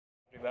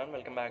everyone,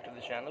 welcome back to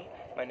the channel.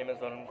 My name is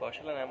Varun,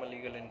 kaushal and I am a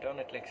legal intern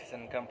at LEXIS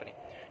and Company.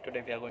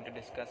 Today we are going to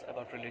discuss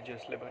about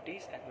religious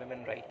liberties and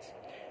women rights.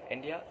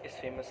 India is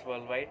famous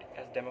worldwide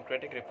as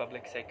democratic,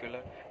 republic, secular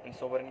and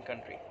sovereign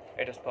country.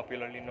 It is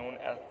popularly known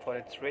for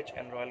its rich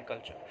and royal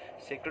culture,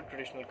 sacred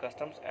traditional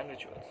customs and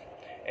rituals.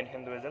 In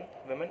Hinduism,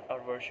 women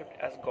are worshipped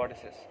as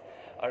goddesses.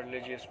 Our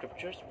religious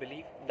scriptures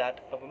believe that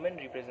a woman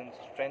represents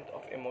strength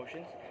of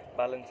emotions,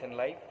 balance in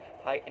life,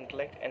 high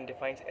intellect and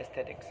defines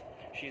aesthetics.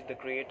 She is the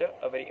creator,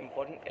 a very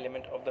important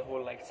element of the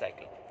whole life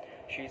cycle.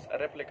 She is a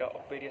replica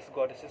of various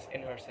goddesses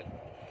in herself.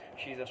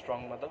 She is a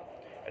strong mother,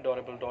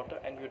 adorable daughter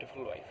and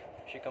beautiful wife.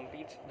 She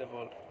completes the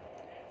world.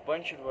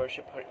 One should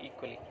worship her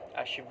equally,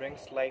 as she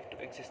brings life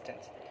to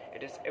existence.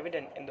 It is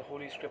evident in the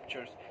holy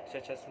scriptures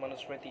such as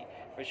Manusmriti,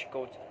 which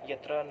quotes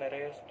Yatra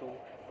Narayastu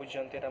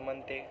Pujante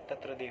Ramante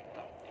Tatra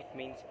Devta. It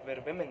means where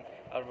women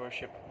are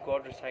worshipped,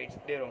 God resides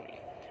there only.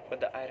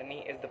 But the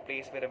irony is the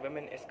place where a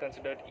woman is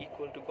considered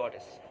equal to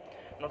goddess.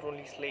 Not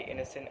only slay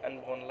innocent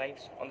unborn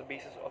lives on the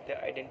basis of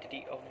their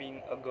identity of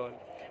being a girl,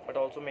 but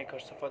also make her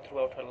suffer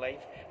throughout her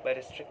life by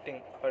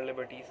restricting her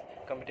liberties,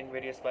 committing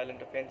various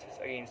violent offenses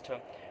against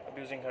her,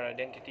 abusing her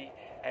identity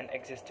and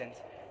existence,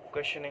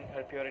 questioning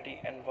her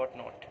purity and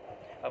whatnot.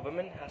 A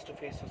woman has to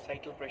face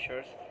societal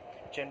pressures,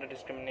 gender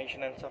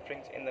discrimination and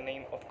sufferings in the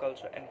name of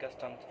culture and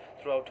customs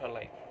throughout her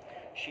life.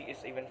 She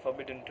is even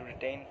forbidden to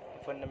retain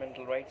her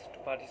fundamental rights to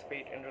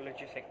participate in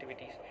religious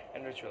activities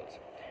and rituals.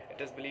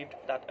 It is believed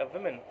that a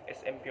woman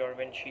is impure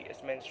when she is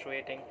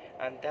menstruating,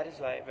 and that is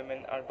why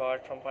women are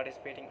barred from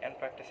participating and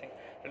practicing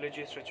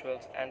religious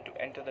rituals and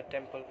to enter the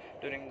temple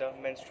during the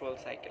menstrual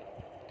cycle.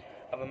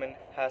 A woman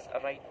has a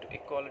right to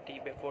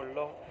equality before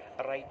law,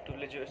 a right to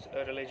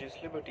religious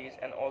liberties,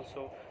 and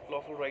also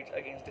lawful rights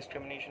against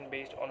discrimination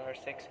based on her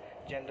sex,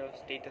 gender,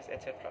 status,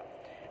 etc.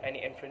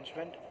 Any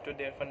infringement to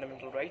their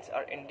fundamental rights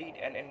are indeed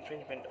an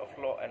infringement of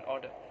law and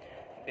order.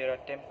 There are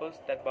temples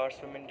that bars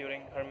women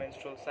during her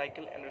menstrual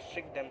cycle and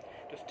restrict them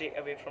to stay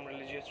away from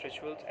religious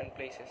rituals and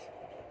places.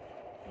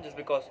 Just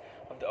because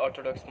of the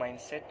orthodox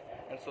mindset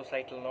and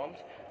societal norms,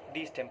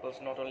 these temples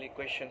not only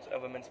questions a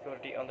woman's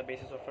purity on the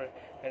basis of her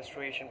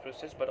menstruation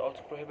process, but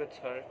also prohibits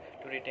her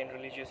to retain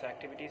religious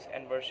activities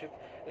and worship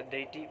the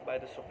deity by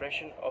the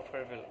suppression of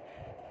her will.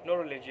 No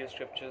religious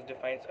scriptures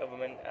defines a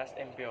woman as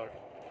impure.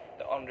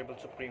 The Honorable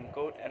Supreme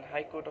Court and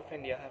High Court of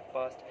India have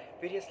passed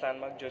various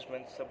landmark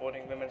judgments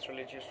supporting women's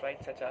religious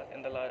rights, such as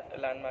in the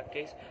landmark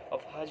case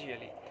of Haji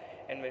Ali,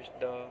 in which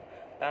the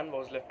ban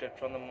was lifted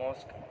from the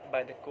mosque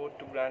by the court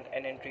to grant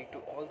an entry to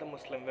all the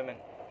Muslim women.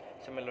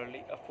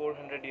 Similarly, a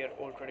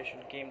 400-year-old tradition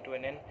came to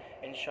an end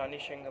in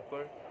Shani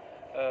Singapore,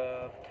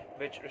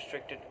 which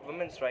restricted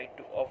women's right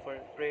to offer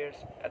prayers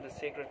at the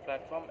sacred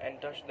platform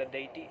and touch the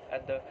deity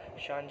at the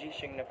Shanji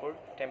Singapore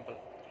temple.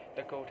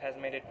 The court has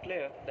made it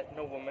clear that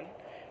no woman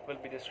will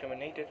be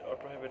discriminated or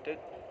prohibited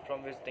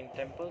from visiting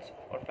temples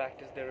or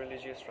practice their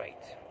religious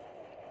rites.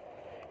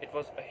 It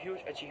was a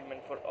huge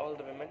achievement for all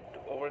the women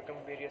to overcome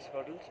various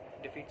hurdles,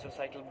 defeat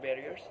societal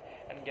barriers,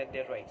 and get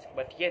their rights.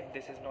 But yet,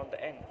 this is not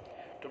the end.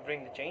 To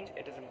bring the change,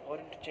 it is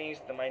important to change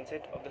the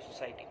mindset of the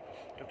society,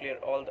 to clear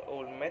all the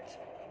old myths,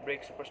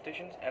 break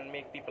superstitions, and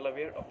make people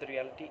aware of the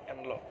reality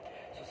and law.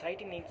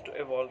 Society needs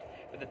to evolve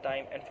with the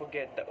time and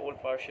forget the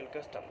old partial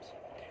customs.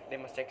 They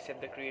must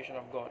accept the creation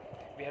of God.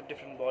 We have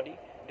different body,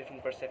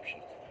 different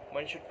perceptions.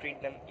 One should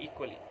treat them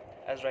equally.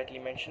 As rightly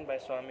mentioned by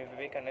Swami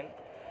Vivekananda,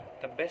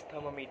 the best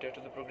thermometer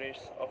to the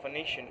progress of a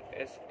nation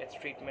is its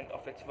treatment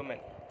of its women.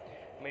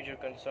 Major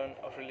concern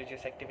of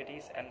religious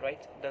activities and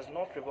rights does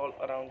not revolve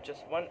around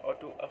just one or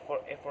two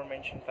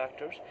aforementioned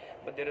factors,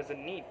 but there is a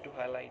need to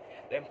highlight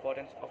the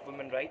importance of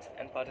women's rights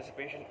and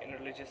participation in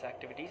religious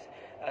activities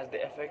as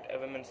they affect a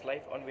woman's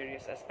life on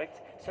various aspects,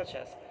 such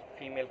as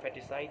female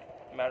feticide,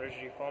 marriage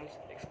reforms,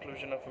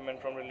 exclusion of women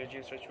from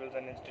religious rituals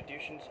and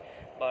institutions,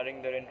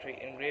 barring their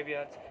entry in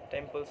graveyards,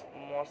 temples,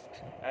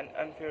 mosques, and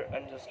unfair,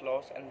 unjust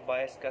laws and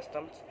biased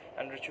customs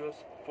and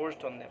rituals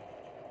forced on them.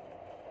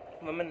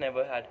 Women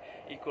never had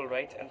equal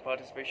rights and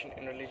participation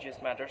in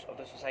religious matters of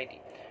the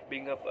society.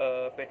 Being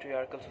a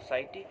patriarchal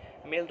society,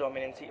 male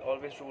dominancy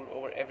always ruled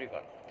over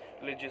everyone.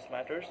 Religious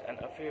matters and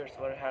affairs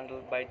were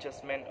handled by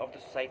just men of the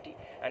society,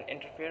 and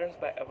interference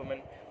by a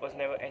woman was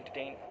never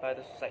entertained by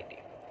the society.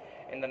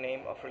 In the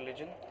name of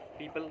religion,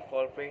 people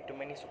fall prey to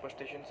many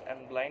superstitions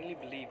and blindly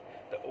believe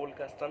the old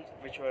customs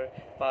which were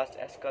passed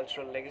as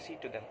cultural legacy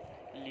to them.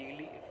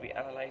 Legally, if we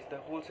analyze the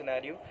whole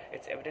scenario,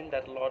 it's evident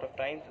that a lot of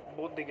times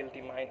both the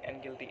guilty mind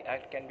and guilty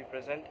act can be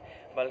present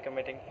while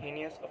committing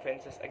heinous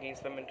offenses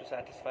against women to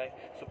satisfy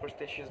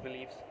superstitious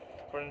beliefs.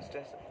 For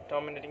instance,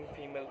 terminating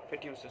female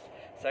fetuses,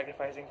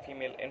 sacrificing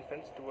female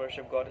infants to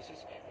worship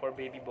goddesses for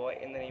baby boy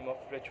in the name of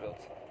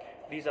rituals.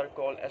 These are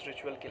called as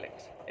ritual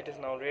killings. It is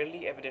now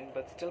rarely evident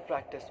but still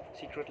practiced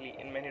secretly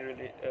in many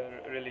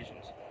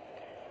religions.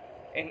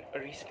 In a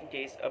recent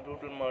case, a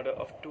brutal murder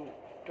of two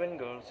twin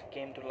girls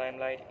came to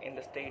limelight in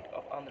the state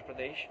of Andhra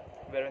Pradesh,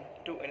 wherein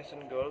two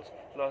innocent girls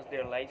lost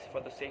their lives for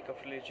the sake of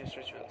religious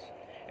rituals.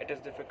 It is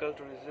difficult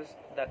to resist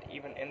that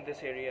even in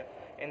this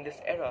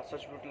era,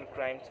 such brutal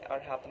crimes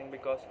are happening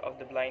because of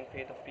the blind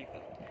faith of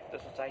people. The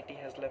society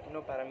has left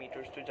no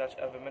parameters to judge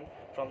a woman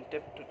from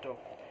tip to toe.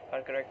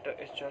 Her character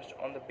is judged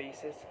on the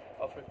basis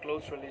of her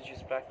close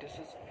religious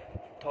practices,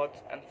 thoughts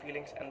and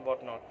feelings and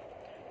whatnot.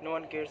 No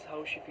one cares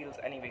how she feels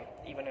anyway.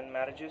 Even in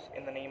marriages,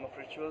 in the name of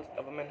rituals,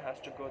 a woman has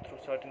to go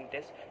through certain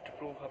tests to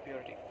prove her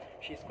purity.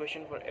 She is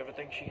questioned for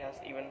everything she has,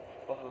 even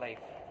for her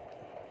life.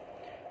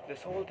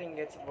 This whole thing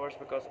gets worse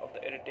because of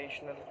the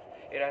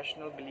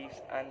irrational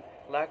beliefs and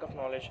lack of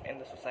knowledge in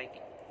the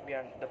society. We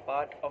are the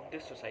part of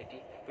this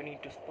society. We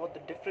need to spot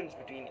the difference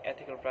between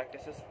ethical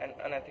practices and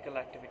unethical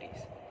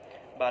activities.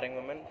 Barring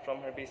women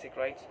from her basic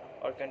rights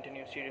or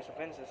continue serious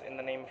offences in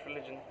the name of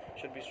religion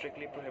should be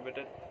strictly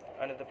prohibited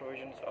under the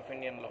provisions of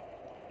Indian law.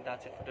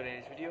 That's it for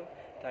today's video.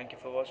 Thank you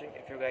for watching.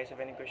 If you guys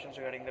have any questions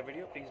regarding the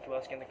video, please do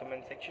ask in the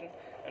comment section,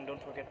 and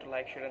don't forget to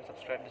like, share and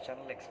subscribe the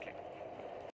channel LEXCLIQ.